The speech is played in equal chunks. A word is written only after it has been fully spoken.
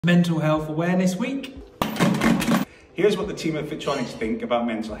Mental Health Awareness Week. Here's what the team at Fitronics think about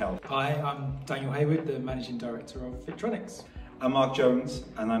mental health. Hi, I'm Daniel Hayward, the Managing Director of Fitronics. I'm Mark Jones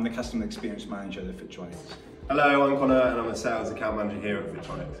and I'm the Customer Experience Manager at Fitronics. Hello, I'm Connor and I'm a Sales Account Manager here at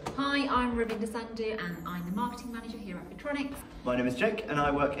Fitronics. Hi, I'm Ravinda Sandhu and I'm the Marketing Manager here at Fitronics. My name is Jake and I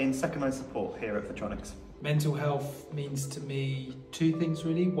work in second line support here at Fitronics. Mental health means to me two things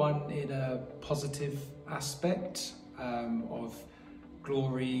really. One, in a positive aspect of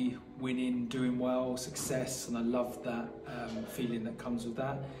glory, winning, doing well, success, and I love that feeling that comes with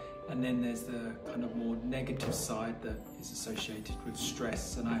that. And then there's the kind of more negative side that is associated with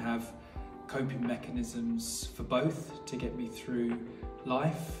stress, and I have coping mechanisms for both to get me through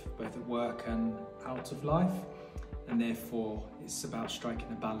life, both at work and out of life. And therefore it's about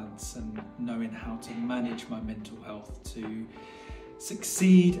striking a balance and knowing how to manage my mental health to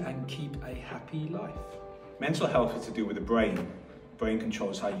succeed and keep a happy life. Mental health is to do with the brain. Brain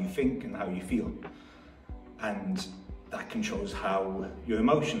controls how you think and how you feel, and that controls how your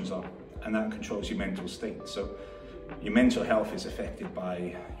emotions are, and that controls your mental state. So your mental health is affected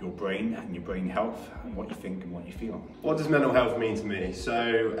by your brain and your brain health and what you think and what you feel. What does mental health mean to me?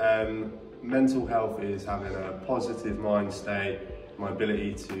 So mental health is having a positive mind state, my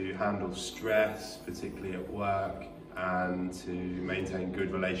ability to handle stress, particularly at work, and to maintain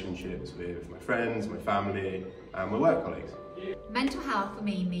good relationships with my friends, my family and my work colleagues. Mental health for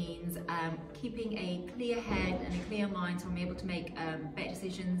me means keeping a clear head and a clear mind so I'm able to make better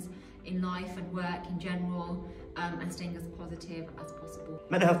decisions in life and work in general, and staying as positive as possible.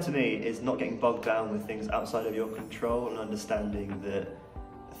 Mental health to me is not getting bogged down with things outside of your control and understanding that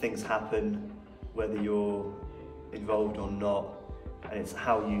things happen whether you're involved or not, and it's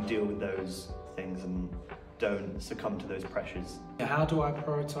how you deal with those things and don't succumb to those pressures. How do I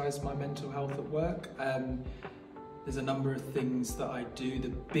prioritise my mental health at work? There's a number of things that I do. The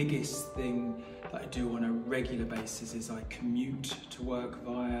biggest thing that I do on a regular basis is I commute to work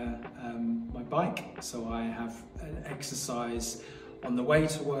via my bike. So I have an exercise on the way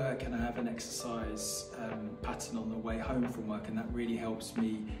to work and I have an exercise pattern on the way home from work, and that really helps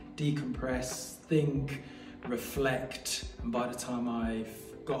me decompress, think, reflect, and by the time I've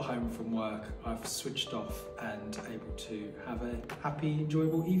got home from work, I've switched off and able to have a happy,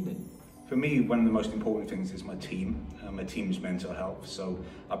 enjoyable evening. For me, one of the most important things is my team's mental health. So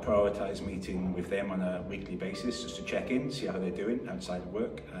I prioritise meeting with them on a weekly basis just to check in, see how they're doing outside of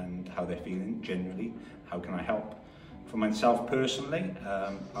work and how they're feeling generally. How can I help? For myself personally,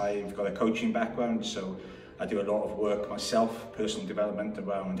 I've got a coaching background, so I do a lot of work myself, personal development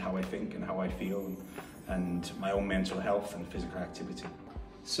around how I think and how I feel, and my own mental health and physical activity.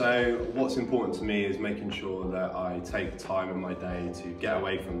 So what's important to me is making sure that I take time in my day to get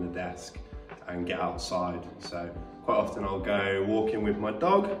away from the desk and get outside. So quite often I'll go walking with my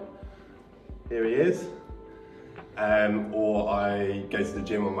dog, here he is, or I go to the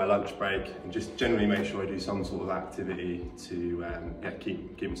gym on my lunch break and just generally make sure I do some sort of activity to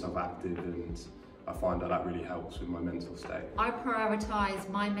keep myself active, and I find that really helps with my mental state. I prioritise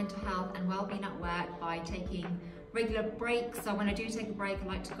my mental health and well-being at work by taking regular breaks. So when I do take a break, I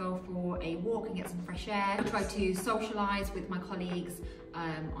like to go for a walk and get some fresh air. I try to socialise with my colleagues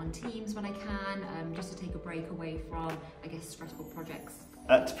on Teams when I can, just to take a break away from, I guess, stressful projects.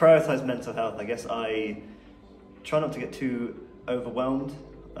 To prioritise mental health, I guess I try not to get too overwhelmed.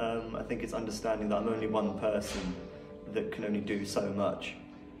 I think it's understanding that I'm only one person that can only do so much,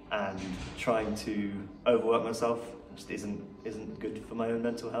 and trying to overwork myself just isn't good for my own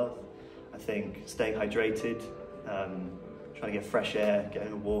mental health. I think staying hydrated, trying to get fresh air,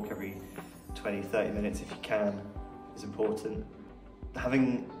 getting a walk every 20-30 minutes if you can is important.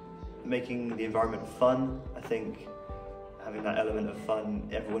 Making the environment fun, I think having that element of fun,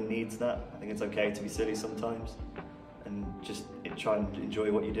 everyone needs that. I think it's okay to be silly sometimes and just try and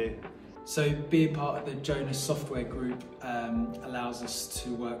enjoy what you do. So being part of the Jonas Software Group allows us to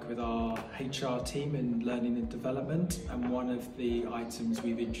work with our HR team in learning and development, and one of the items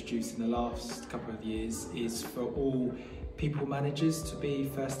we've introduced in the last couple of years is for all people managers to be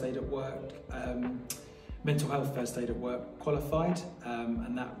first aid at work, mental health first aid at work qualified,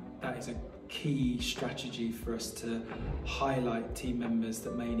 and that is a key strategy for us to highlight team members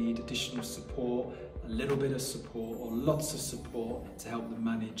that may need additional support, a little bit of support or lots of support to help them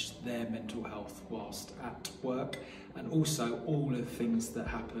manage their mental health whilst at work, and also all of the things that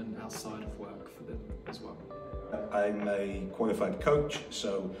happen outside of work for them as well. I'm a qualified coach,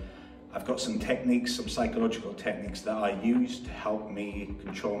 so I've got some techniques, some psychological techniques that I use to help me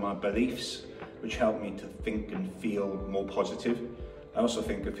control my beliefs, which help me to think and feel more positive. I also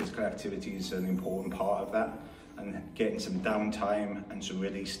think that physical activity is an important part of that, and getting some downtime and some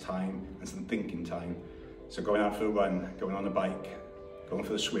release time and some thinking time. So going out for a run, going on a bike, going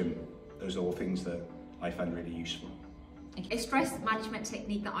for a swim, those are all things that I find really useful. A stress management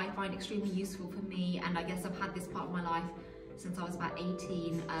technique that I find extremely useful for me, and I guess I've had this part of my life since I was about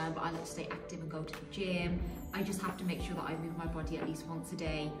 18, but I like to stay active and go to the gym. I just have to make sure that I move my body at least once a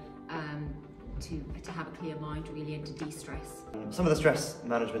day to have a clear mind really, and to de-stress. Some of the stress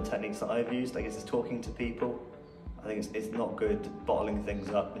management techniques that I've used, I guess, is talking to people. I think it's not good bottling things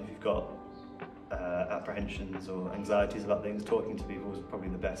up. If you've got apprehensions or anxieties about things, talking to people is probably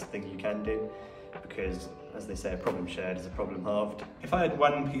the best thing you can do, because, as they say, a problem shared is a problem halved. If I had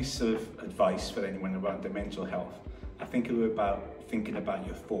one piece of advice for anyone around their mental health, I think it would be about thinking about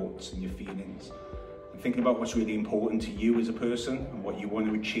your thoughts and your feelings, and thinking about what's really important to you as a person and what you want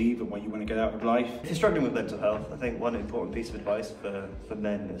to achieve and what you want to get out of life. If you're struggling with mental health, I think one important piece of advice for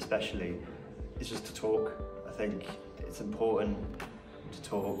men especially is just to talk. I think it's important to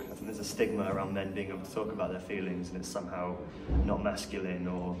talk. I think there's a stigma around men being able to talk about their feelings, and it's somehow not masculine,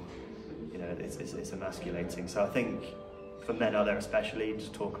 or it's emasculating. So I think for men out there especially,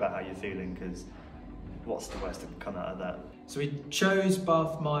 just talk about how you're feeling, because what's the worst that can come out of that? So we chose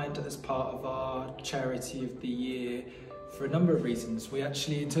Bath Mind as part of our Charity of the Year for a number of reasons. We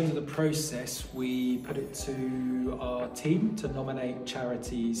actually, in terms of the process, we put it to our team to nominate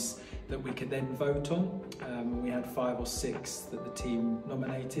charities that we could then vote on. We had 5 or 6 that the team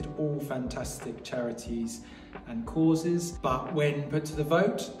nominated, all fantastic charities and causes. But when put to the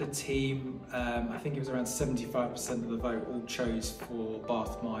vote, the team, I think it was around 75% of the vote, all chose for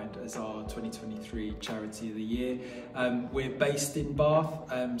Bath Mind as our 2023 Charity of the Year. We're based in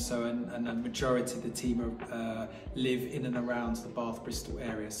Bath, and a majority of the team live in and around the Bath-Bristol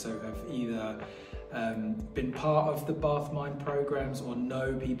area, so have either been part of the Bath Mind programs or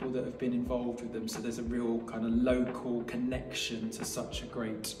know people that have been involved with them. So there's a real kind of local connection to such a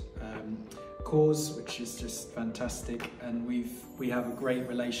great cause, which is just fantastic. And we have a great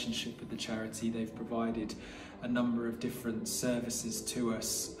relationship with the charity. They've provided a number of different services to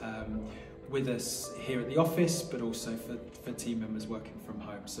us, with us here at the office, but also for team members working from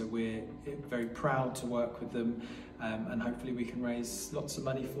home. So we're very proud to work with them, and hopefully we can raise lots of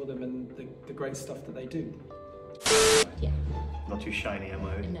money for them and the great stuff that they do. Yeah. Not too shiny, am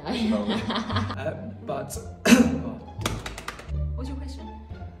I? No. But What's your question?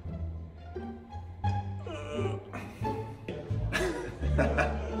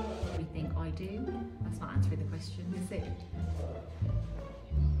 Everything I do? That's not answering the question, is it?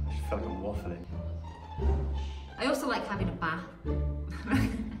 I just feel like I'm waffling. I also like having a bath.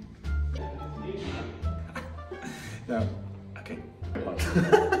 No, okay. That's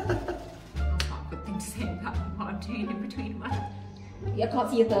not a good thing to say about what I'm doing in between my... I can't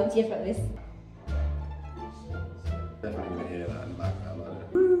see your thumbs yet like this. Definitely going to hear that in the background.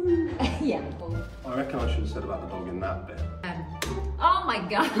 Yeah. I reckon I should have said about the dog in that bit. Oh my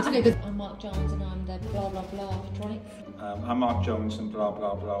god! I'm Mark Jones and I'm the blah blah blah Fitronics. I'm Mark Jones and blah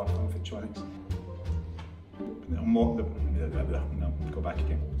blah blah from Fitronics. No, go back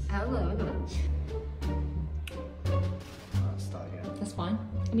again. Hello. Start again. That's fine.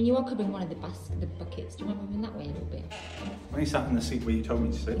 I mean, you are covering one of the buckets. Do you mind moving that way a little bit? When you sat in the seat where you told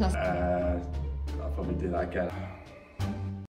me to sit, That's I'll probably do that again.